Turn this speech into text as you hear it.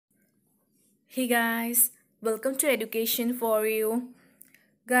Hey guys, welcome to Education for You.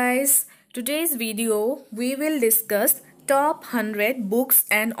 Guys, today's video we will discuss top 100 books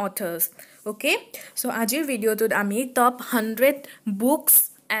and authors. Okay? So ajir video to ami top 100 books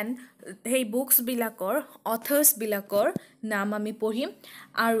and hey books bilakor authors bilakor naam ami pohim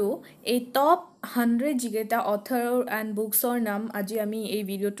aru ei top 100 jigeta author and books or naam aji ami ei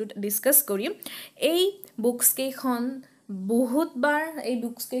video to discuss korim. Ei books kekhon বহুত বার এই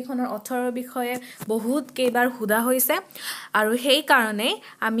books কেখনৰ অথৰৰ বিষয়ে বহুত কেইবাৰ হুদা হৈছে আৰু সেই কাৰণে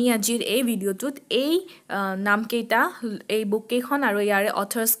আমি আজিৰ এই ভিডিওটোত এই নাম কেইটা এই বুক কেখন আৰু ইয়াৰে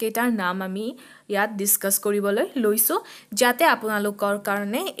অথৰ্স কেইটাৰ নাম আমি ইয়াত ডিসকাস কৰিবলৈ লৈছো যাতে আপোনালোকৰ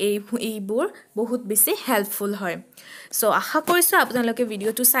কাৰণে এইবোৰ বহুত বেছি হেল্পফুল হয় সো আশা কৰিছো আপোনালোকে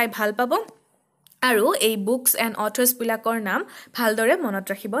ভিডিওটো চাই ভাল পাব আৰু এই বুকস এণ্ড অথৰ্স বিলাকৰ নাম ভালদৰে মনত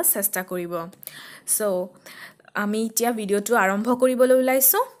ৰাখিব চেষ্টা কৰিব সো আমি এতিয়া ভিডিওটো আৰম্ভ কৰিবলৈ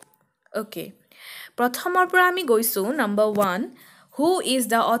ওলাইছো ওকে প্ৰথমৰ পৰা আমি গৈছো number 1 who is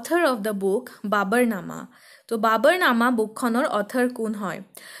the author of the book বাবৰনামা তো বাবৰনামা বুকখনৰ অথৰ কোন হয়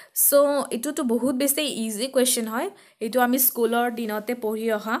সো এটো বহুত বেছি ইজি কোৱেশ্চন হয় এটো আমি স্কুলৰ দিনতে পঢ়ি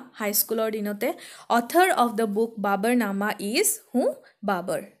অহা হাই স্কুলৰ দিনতে author of the book বাবৰনামা is who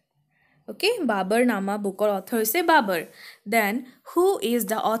Babar Okay, Babernama book or author is Babur. Then, who is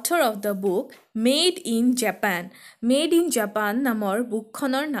the author of the book Made in Japan? Made in Japan namor book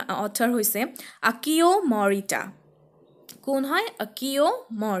khonor author hoise Akio Morita. Kun hoy Akio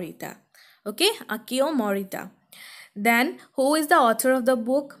Morita. Okay, Akio Morita. Then, who is the author of the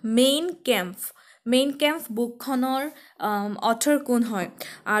book Mein Kampf? Mein Kampf book khonor author kun hoy.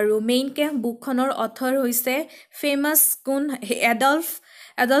 Aru Mein Kampf book khonor author hoise famous kun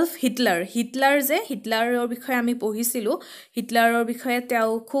Adolf Hitler যে হিটলাৰৰ বিষয়ে আমি পঢ়িছিলো হিটলাৰৰ বিষয়ে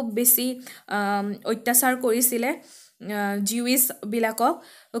তেওঁ খুব বেছি অত্যাচাৰ কৰিছিল জিউইছ বিলাকক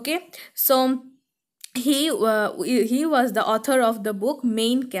okay so he was the author of the book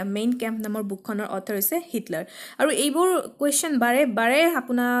Mein Kampf নামৰ বুকখনৰ author হৈছে হিটলাৰ আৰু এইবোৰ কোৱেশ্চন বাৰে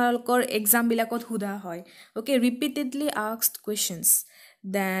আপোনালোকৰ এক্সাম বিলাকত হুদা হয় okay repeatedly asked questions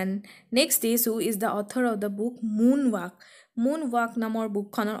then next is who is the author of the book Moonwalk নামৰ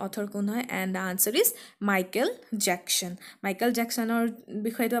বুকখনৰ অথৰ কোন হয় and the answer is Michael Jacksonৰ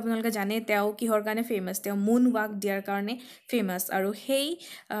বিষয়টো আপোনালোকে জানে তেওঁ কিহৰ কাৰণে ফেমাস তেওঁ Moonwalk দিয়াৰ কাৰণে ফেমাস আৰু হেই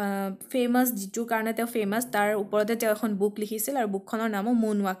ফেমাস যিটো কাৰণে তেওঁ ফেমাস তাৰ ওপৰতে তেওঁ এখন বুক লিখিছিল আৰু বুকখনৰ নামও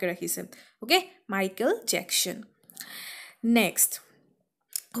Moonwalk ৰাখিছিল okay Michael Jackson next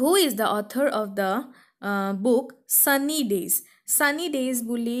who is the author of the book Sunny Days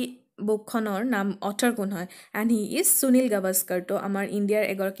বুলি বুকখনৰ নাম অথৰ কোন হয় and he is Sunil Gavaskar তো আমাৰ ইন্ডিয়াৰ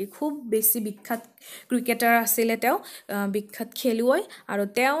এগৰাকী খুব বেছি বিখ্যাত ক্ৰিকেটাৰ আছিল তেওঁ বিখ্যাত খেলুৱৈ আৰু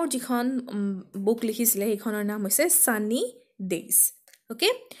তেওঁৰ যিখন বুক লিখিছিল সেইখনৰ নাম হৈছে Sunny Days ওকে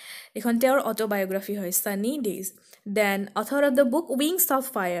এখন তেওঁৰ অটোবায়োগ্ৰাফি হয় Sunny Days then author of the book Wings of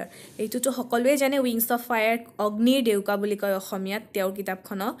Fire এইটো সকলোৱে জানে Wings of Fire অগ্নিৰ দেউকা বুলি কয় অসমীয়াত তেওঁৰ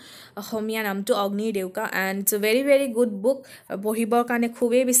কিতাপখনৰ অসমীয়া নামটো অগ্নিৰ দেউকা and it's a very good book পঢ়িবৰ কাৰণে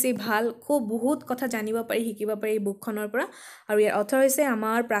খুবেই বেছি ভাল খুব বহুত কথা জানিব পাৰি শিকিব পাৰি এই বুকখনৰ পৰা আৰু ইয়াৰ অথৰ হৈছে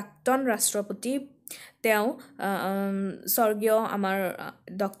আমাৰ প্ৰাক্তন ৰাষ্ট্ৰপতি তেওঁ স্বৰ্গীয় আমাৰ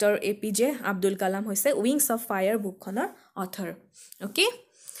ডক্টৰ APJ আব্দুল কালাম হৈছে Wings of Fire বুকখনৰ author okay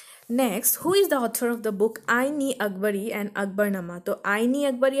Next, who is the author of the book Aini Akbari and Akbarnama? তো Aini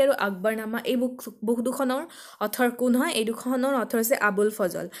Akbari আৰু Akbarnama এই বুক দুখনৰ অথৰ কোন হয় এই দুখনৰ অথৰ হৈছে আবুল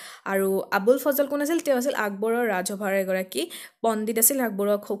ফজল আৰু আবুল ফজল কোন আছিল তেওঁ আছিল আকবৰৰ ৰাজভাৰ এগৰাকী পণ্ডিত আছিল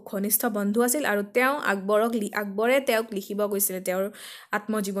আকবৰৰ খুব ঘনিষ্ঠ বন্ধু আছিল আৰু তেওঁ আকবৰে তেওঁক লিখিব কৈছিল তেওঁৰ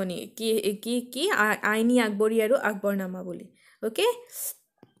আত্মজীৱনী কি আইনি আকবৰী আৰু আকবৰনামা বুলি okay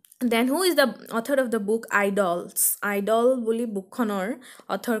Then who is the author of the book Idol বুলি বুকখনৰ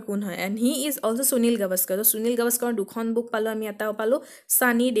author কোন হয় and he is also Sunil Gavaskar so Sunil Gavaskar দুখন বুক পালো আমি এটাও পালো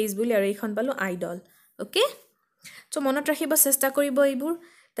Sunny Days বুলি আৰু এইখন পালো Idol okay so মনত ৰাখিব চেষ্টা কৰিব এইবোৰ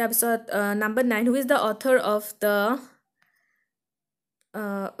তাৰপিছত number 9 who is the author of the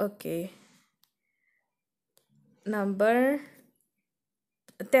okay number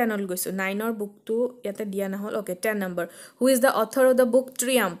 10 ol goiso 9 or book to yate dia na hol okay 10 number who is the author of the book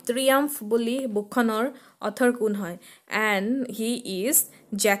Triumph boli book khonor author kun hoy and he is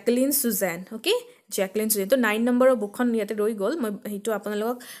Jacqueline Suzanne okay Jacqueline Suzanne to 9 number of book khon yate roi gol moi hitu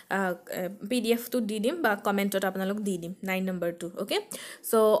apnalok PDF to di dim ba comment ot apnalok di dim 9 number 2 okay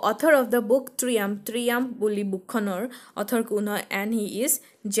so author of the book Triumph boli book khonor author kun hoy and he is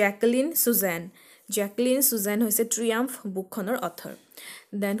Jacqueline Suzanne hoise Triumph book khonor author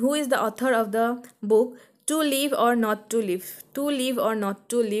Then who is the author of the book To Live or Not to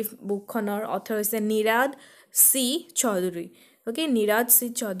Live book khonor author is Nirad C Chaudhary okay Neeraj সি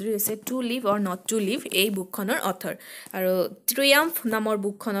চৌধুৰী হৈছে two live or not to live এই বুকখনৰ author আৰু ট্ৰিয়াম্ফ নামৰ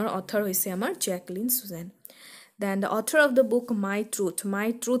বুকখনৰ author হৈছে আমাৰ Jacqueline সুজেন then the author of the book my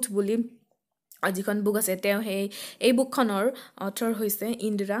truth বুলি যিখন book আছে তেওঁ এই বুকখনৰ অথৰ হৈছে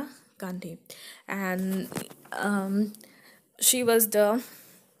Indira Gandhi and she was the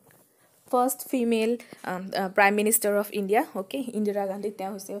first female prime minister of India okay Indira Gandhi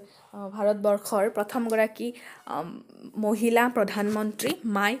তেওঁ হৈছে ভাৰতবৰ্ষৰ প্ৰথম গৰাকী মহিলা প্ৰধানমন্ত্ৰী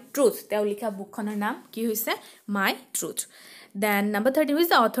মাই ট্ৰুথ তেওঁ লিখা বুকখনৰ নাম কি হৈছে মাই truth then number 30 who is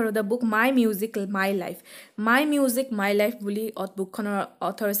the author of the book my music my life বুলি বুকখনৰ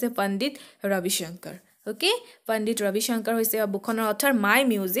author হৈছে পণ্ডিত ৰবি শংকৰ okay পণ্ডিত ৰবি শংকৰ হৈছে বুকখনৰ author my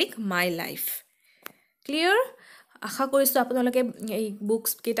music my life clear আশা কৰিছো আপোনালোকে এই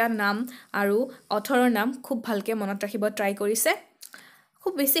বুকস কেটাৰ নাম আৰু অথৰৰ নাম খুব ভালকে মনত ৰাখিব ট্ৰাই কৰিছে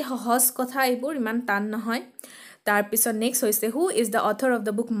খুব বেছি সহজ কথা এইবোৰ ইমান টান নহয় তাৰ পিছত নেক্সট হৈছে who is the author of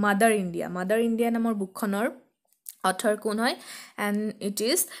the book mother India নামৰ বুকখনৰ অথৰ কোন হয় এণ্ড ইট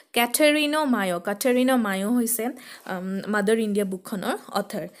ইজ কেথেৰিনো মায়ো হৈছে mother India বুকখনৰ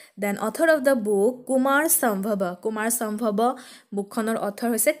author then author of the book Kumar সম্ভৱ বুকখনৰ অথৰ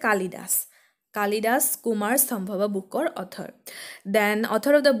হৈছে কালিদাস কুমাৰ সম্ভৱ বুকৰ author then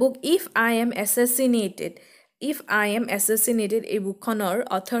author of the book if I am এছেচিনেটেড এই বুকখনৰ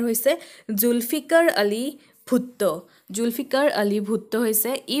অথৰ হৈছে জুলফিকাৰ আলী ভুট্টো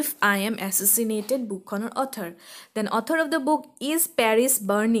হৈছে if I am এছেচিনেটেড বুকখনৰ author then author of the book is Paris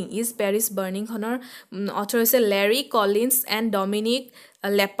burning খনৰ author হৈছে Larry Collins and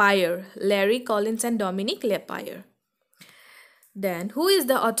Dominic লেপায়াৰ Then, who is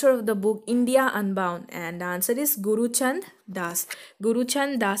the author of the book India Unbound? And the answer is Guru Chand Das. Guru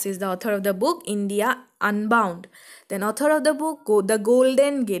Chand Das is the author of the book India Unbound. Then, author of the book The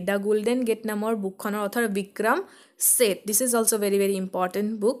Golden Gate namor book khonor author Vikram Seth. This is also very very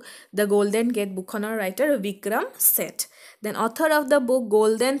important book. The Golden Gate book khonor writer Vikram Seth. Then, author of the book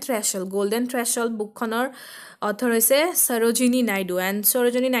Golden Threshold book khonor author হৈছে Sarojini Naidu and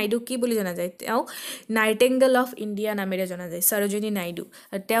Sarojini Naidu কি বুলি জনা যায় তেওঁ nightingale of India নামেৰে জনা যায় সৰোজিনী নাইডু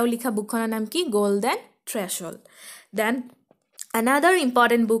তেওঁ লিখা বুকখনৰ নাম কি golden থ্ৰেশহোল্ড then another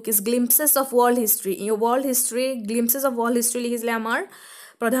important book is glimpses of world history glimpses of world history লিখিছিলে আমাৰ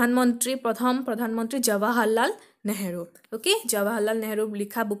প্ৰথম প্ৰধানমন্ত্ৰী জৱাহৰলাল নেহৰু ওকে জৱাহৰলাল নেহৰু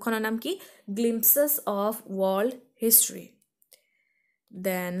লিখা বুকখনৰ নাম কি glimpses of world history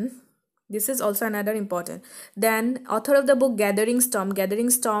then this is also another important then author of the book gathering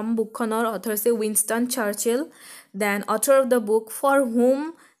storm book khonor author is Winston Churchill then author of the book for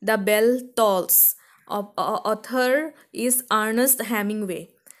whom the bell tolls author is Ernest Hemingway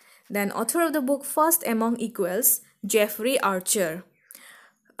then author of the book first among equals Jeffrey Archer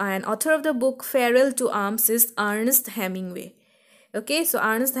and author of the book farewell to arms is Ernest Hemingway okay so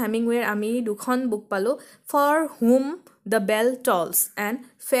Ernest Hemingway ami dukhon book palo for whom the bell tolls and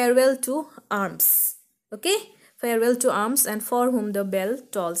farewell to arms okay farewell to arms and for whom the bell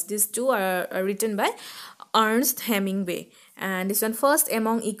tolls these two are written by Ernest Hemingway and this one first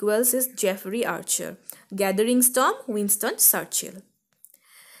among equals is Jeffrey Archer gathering storm Winston Churchill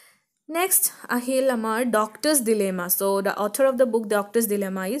next ahil amar doctor's dilemma so the author of the book doctor's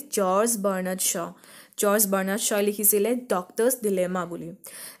dilemma is George Bernard Shaw লিখিছিলে doctor's dilemma বুলি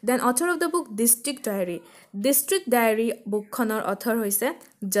then author of the book district diary বুকখনৰ author হৈছে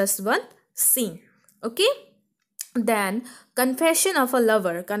Jaswant Singh okay then confession of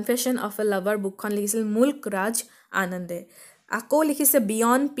a lover বুকখন লিখিছিল মুল্ক ৰাজ আনন্দে আকৌ লিখিছে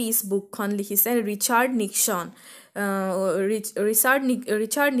beyond peace বুকখন লিখিছে ৰিচাৰ্ড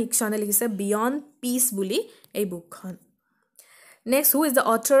নিক্সনে লিখিছে beyond peace বুলি এই বুকখন next who is the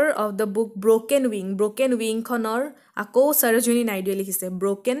author of the book broken wing khonor ako sarojini naidu likhise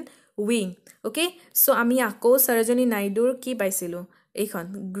broken wing okay so ami ako sarojini naidur ki paisilu ekhon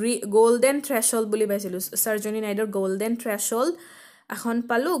golden threshold boli paisilu sarojini naidur golden threshold এখন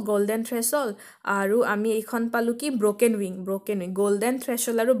পালো golden threshold aru ami ekhon palu ki broken wing golden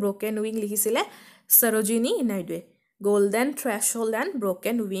threshold aru broken wing লিখিছিলে sarojini naidu golden threshold and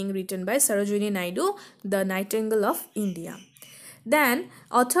broken wing written by sarojini naidu the nightingale of India then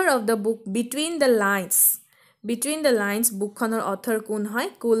author of the book between the lines book khonor author kun hoy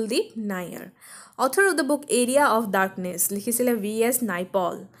Kuldeep Nair author of the book area of darkness likhisile V.S.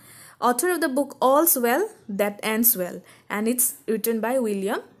 Naipaul author of the book all's well that ends well and it's written by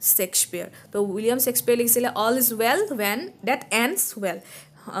William Shakespeare so William Shakespeare likhisile all is well when that ends well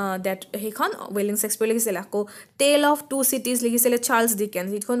that hekhon William Shakespeare likhisile ako tale of two cities likhisile Charles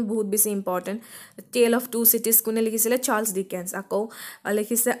Dickens ikhon bahut beshi important tale of two cities kune likhisile Charles Dickens ako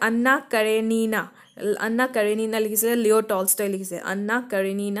likhise Anna Karenina Anna Karenina লিখিছিলে Leo' Tolstoy লিখিছে Anna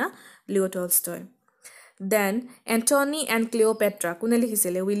Karenina Leo' Tolstoy then Antony and Cleopatra কোনে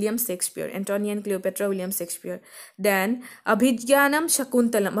লিখিছিলে William শেক্সপিয়াৰ Antony and Cleopatra William শেক্সপিয়াৰ then Abhijnanam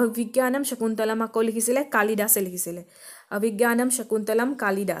Shakuntalam আকৌ লিখিছিলে কালিদাসে লিখিছিলে অভিজ্ঞানম শকুন্তলম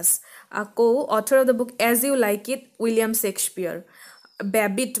কালিদাস আকৌ author of the book as you like it William শেক্সপিয়াৰ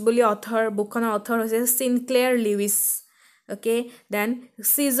Babbitt বুলি বুকখনৰ অথৰ হৈছে Sinclair লিউইছ okay then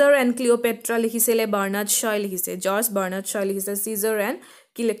seizure and Cleopatra লিখিছিলে বাৰ্নাৰ্ড শ্বই লিখিছে জৰ্জ বাৰ্নাৰ্ড শ্বই লিখিছে seizure and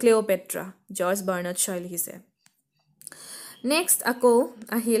Cleopatra George Bernard show লিখিছে নেক্সট আকৌ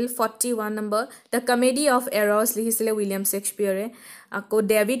আহিল 41 number the comedy of errors লিখিছিলে William শেক্সপিয়াৰে আকৌ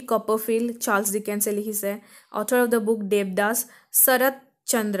ডেভিড কপাৰফিল্ড চাৰ্লছ ডিকেন্সে লিখিছে author of the book Devdas শৰৎ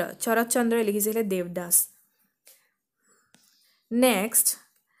চন্দ্ৰই লিখিছিলে Devdas next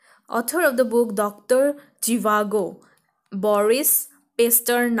author of the book doctor জিভাগো Boris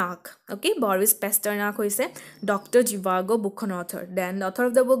পেষ্টাৰনাক okay Boris পেষ্টাৰনাক হৈছে doctor জিভাগো বুকখনৰ author then author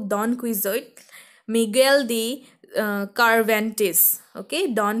of the book Don কুইজইট মিগেল D কাৰ্ভেণ্টিছ okay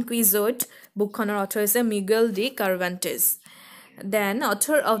Don কুইজইট বুকখনৰ author হৈছে মিগেল D কাৰ্ভেণ্টিছ then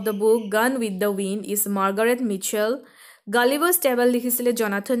author of the book গান with the window is Margaret Mitchell গালিভাৰ্ছ table লিখিছিলে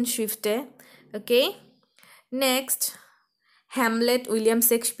Jonathan স্বিফ্টে okay next Hamlet William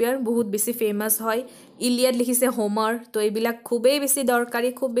শেক্সপিয়াৰ বহুত বেছি famous হয় Iliad লিখিছে Homer তো এইবিলাক খুবেই বেছি দৰকাৰী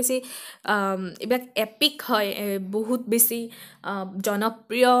খুব বেছি এইবিলাক এপিক হয় বহুত বেছি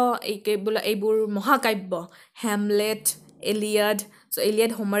জনপ্ৰিয় এইবোৰ মহাকাব্য হেমলেট এলিয়াড চ'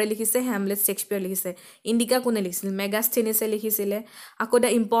 এলিয়াড হোমাৰে লিখিছে হেমলেট শেক্সপিয়াৰ লিখিছে ইণ্ডিকা কোনে লিখিছিল মেগাস্থেনিছে লিখিছিলে আকৌ দ্য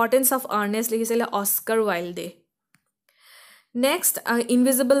ইম্পৰ্টেঞ্চ অফ আৰ্নেষ্ট লিখিছিলে Oscar Wilde next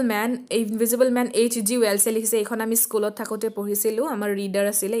invisible man H.G. ৱেলছে লিখিছে এইখন আমি স্কুলত থাকোঁতে পঢ়িছিলোঁ আমাৰ ৰিডাৰ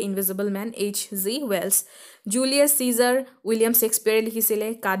আছিলে invisible man H.G. Wales Julius seizure William শেক্সপিয়াৰে লিখিছিলে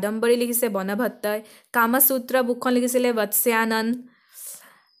কাদম্বৰী লিখিছে বনভট্টই কামাসূত্ৰা বুকখন লিখিছিলে বৎস্যায়ন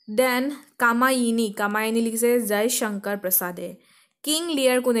দেন কামায়িনী লিখিছে জয় শংকৰ প্ৰসাদে কিং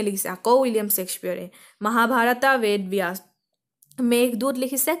লিয়াৰ কোনে লিখিছে আকৌ উইলিয়াম শেক্সপিয়াৰে মহাভাৰতা বেদ ব্যাস মেঘদূত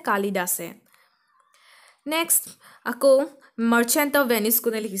লিখিছে কালিদাসে নেক্সট আকৌ মাৰ্চেণ্ট অফ ভেনিছ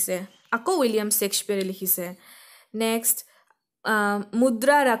কোনে লিখিছে আকৌ উইলিয়াম শেক্সপিয়াৰে লিখিছে নেক্সট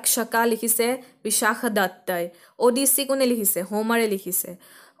মুদ্ৰা ৰক্ষকা লিখিছে বিশাখা দত্তই অডিচি কোনে লিখিছে হোমাৰে লিখিছে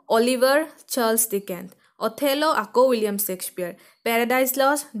অলিভাৰ চাৰ্লছ ডিকেন্স অথেলো আকৌ William শেক্সপিয়াৰ paradise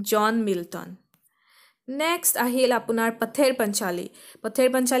lost John Milton next আহিল আপোনাৰ পথেৰ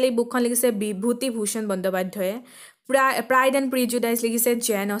পাঞ্চালী বুকখন লিখিছে বিভূতিভূষণ বন্দ্যোপাধ্যায়ে প্ৰাইড এণ্ড প্ৰিজুডাইজ লিখিছে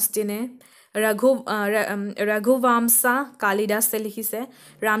জেন অষ্টিনে ৰঘুবংশা কালিদাসে লিখিছে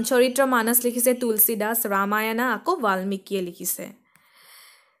ৰামচৰিত্ৰ মানস লিখিছে তুলসীদাস ৰামায়ণা আকৌ বাল্মীকিয়ে লিখিছে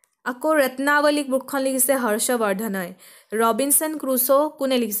আকৌ ৰত্নাৱলী বুকখন লিখিছে হৰ্ষবৰ্ধনই ৰবিনসন ক্ৰুছো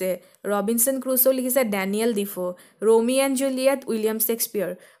কোনে লিখিছে ৰবিনসন ক্ৰুছো লিখিছে Daniel Defoe ৰোমি and Juliet William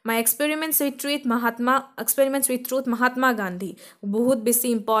শেক্সপিয়াৰ my experiments with truth Mahatma Gandhi বহুত বেছি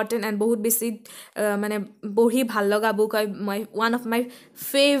ইম্পৰ্টেণ্ট এণ্ড বহুত বেছি মানে পঢ়ি ভাল লগা বুক হয় one of my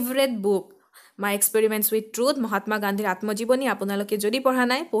favourite book my experiments with truth Mahatma গান্ধীৰ আত্মজীৱনী আপোনালোকে যদি পঢ়া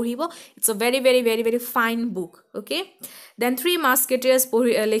নাই পঢ়িব it's a very very very very fine book okay then three মাস্কেটিয়াৰ্ছ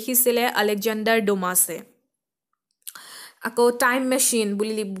লিখিছিলে আলেকজেণ্ডাৰ ডুমাছে আকৌ টাইম মেচিন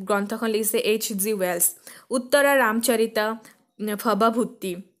বুলি গ্ৰন্থখন লিখিছে H.G. Wales Uttara ৰামচৰিতা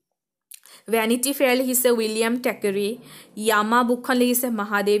Bhavabhuti vanity fair লিখিছে উইলিয়াম টেকেৰী য়ামা বুকখন লিখিছে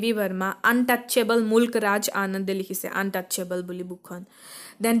মহাদেৱী বৰ্মা আনটাচেবল মুল্ক ৰাজ আনন্দে লিখিছে আনটাচেবল বুলি বুকখন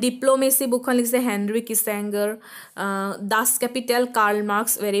দেন ডিপ্ল'মেচি বুকখন লিখিছে Henry কিছেংগাৰ Das capital Carl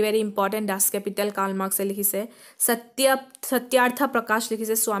marks very very important Das capital Carl মাৰ্কছে লিখিছে সত্যাৰ্থ প্ৰকাশ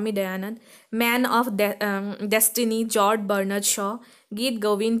লিখিছে স্বামী Dayanand man of destiny George Bernard show গীত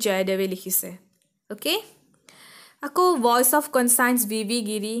গোবিন্দ জয়দেৱে লিখিছে অ'কে আকৌ voice of কনচাইন্স V.V.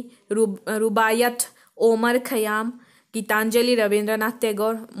 Giri ৰুবায়াত Omar খয়াম Gitanjali Rabindranath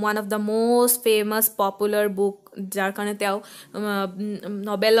Tagore one of the most famous popular book যাৰ কাৰণে তেওঁ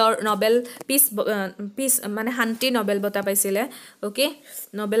নবেল পিচ মানে শান্তি নবেল বঁটা পাইছিলে okay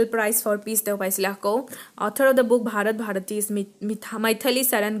novel prize for piece তেওঁ পাইছিলে আকৌ author of the book Bharat ভাৰতীজ মাইথিলী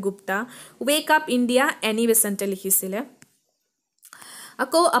Charan Gupta wake up India any বেচেণ্টে লিখিছিলে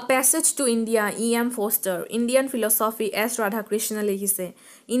আকৌ আ passage to India E.M. Foster Indian philosophy S. Radhakrishna লিখিছে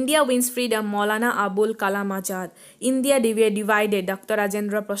India wins freedom Maulana Abul Kalam Azad India divided doctor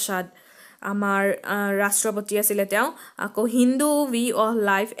Rajendra Prasad আমাৰ ৰাষ্ট্ৰপতি আছিলে তেওঁ আকৌ Hindu V of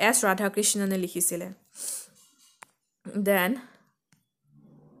life S. ৰাধাকৃষ্ণনে লিখিছিলে then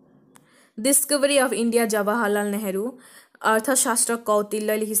discovery of India Jawaharlal Nehru অৰ্থশাস্ত্ৰ Kautilya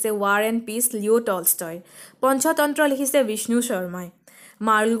লিখিছে war and piece Leo' Tolstoy Panchatantra লিখিছে বিষ্ণু শৰ্মাই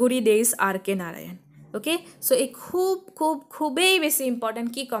মালগুৰি ডেইজ আৰ কে নাৰায়ণ ওকে সো এই খুবেই বেছি ইম্পৰ্টেণ্ট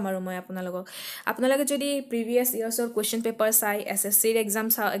কি ক'ম আৰু মই আপোনালোকে যদি প্ৰিভিয়াছ ইয়াৰ্ছৰ কুৱেশ্যন পেপাৰ চাই এছএছচিৰ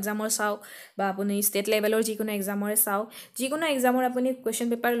এক্সামৰ চাওক বা আপুনি ষ্টেট লেভেলৰ যিকোনো এক্সামৰে চাওক যিকোনো এক্সামৰ আপুনি কুৱেশ্যন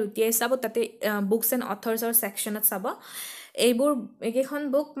পেপাৰ লুটিয়াই চাব তাতে বুকছ এণ্ড অথৰ্ছৰ ছেকশ্যনত চাব এইবোৰ এইকেইখন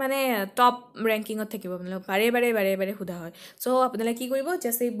বুক মানে টপ ৰেংকিঙত থাকিব আপোনালোক বাৰে সোধা হয় চ' আপোনালোকে কি কৰিব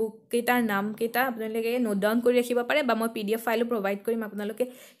জাষ্ট এই বুককেইটাৰ নামকেইটা আপোনালোকে নোট ডাউন কৰি ৰাখিব পাৰে বা মই PDF ফাইলো প্ৰভাইড কৰিম আপোনালোকে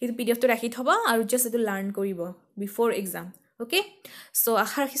সেইটো PDFটো ৰাখি থ'ব আৰু জাষ্ট এইটো লাৰ্ণ কৰিব বিফ'ৰ এক্সাম ওকে চ'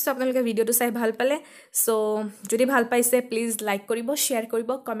 আশা ৰাখিছোঁ আপোনালোকে ভিডিঅ'টো চাই ভাল পালে চ' যদি ভাল পাইছে প্লিজ লাইক কৰিব শ্বেয়াৰ কৰিব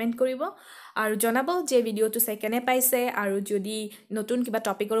কমেণ্ট কৰিব আৰু জনাব যে ভিডিঅ'টো চাই কেনে পাইছে আৰু যদি নতুন কিবা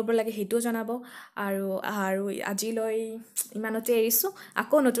টপিকৰ ওপৰত লাগে সেইটোও জনাব আৰু আজিলৈ ইমানতে এৰিছোঁ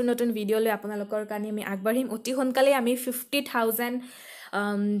আকৌ নতুন ভিডিঅ' লৈ আপোনালোকৰ কাৰণে আমি আগবাঢ়িম অতি সোনকালে আমি 50,000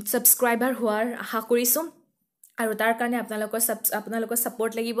 ছাবস্ক্ৰাইবাৰ হোৱাৰ আশা কৰিছোঁ আৰু তাৰ কাৰণে আপোনালোকৰ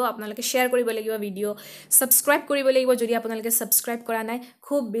সাপোৰ্ট লাগিব আপোনালোকে শ্বেয়াৰ কৰিব লাগিব ভিডিঅ' সাবস্ক্ৰাইব কৰিব লাগিব যদি আপোনালোকে সাবস্ক্ৰাইব কৰা নাই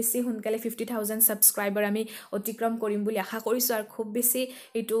খুব বেছি সোনকালে 50,000 ছাবস্ক্ৰাইবাৰ আমি অতিক্ৰম কৰিম বুলি আশা কৰিছোঁ আৰু খুব বেছি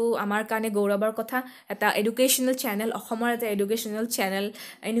এইটো আমাৰ কাৰণে গৌৰৱৰ কথা এটা এডুকেশ্যনেল চেনেল অসমৰ এটা এডুকেশ্যনেল চেনেল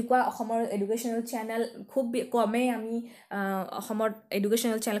এনেকুৱা অসমৰ এডুকেশ্যনেল চেনেল খুব কমেই আমি অসমৰ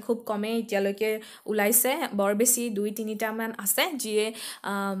এডুকেশ্যনেল চেনেল খুব কমেই এতিয়ালৈকে ওলাইছে বৰ বেছি 2-3টা মান আছে যিয়ে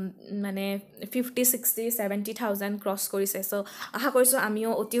মানে 50-60-70,000 ক্ৰছ কৰিছে চ' আশা কৰিছোঁ আমিও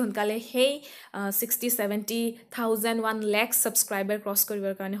অতি সোনকালে সেই 60-70,000 1 লাখ ছাবস্ক্ৰাইবাৰ ক্ৰছ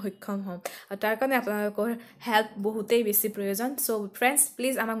কৰিবৰ কাৰণে সক্ষম হ'ম আৰু তাৰ কাৰণে আপোনালোকৰ হেল্প বহুতেই বেছি প্ৰয়োজন চ' ফ্ৰেণ্ডছ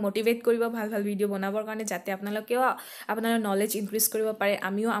প্লিজ আমাক মটিভেট কৰিব ভাল ভিডিঅ' বনাবৰ কাৰণে যাতে আপোনালোকেও আপোনাৰ নলেজ ইনক্ৰিজ কৰিব পাৰে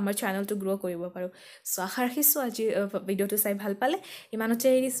আমিও আমাৰ চেনেলটো গ্ৰ' কৰিব পাৰোঁ চ' আশা ৰাখিছোঁ আজি ভিডিঅ'টো চাই ভাল পালে ইমানতে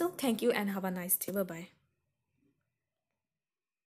এৰিছোঁ থেংক ইউ এণ্ড হেভ আ নাইচ ডে বাই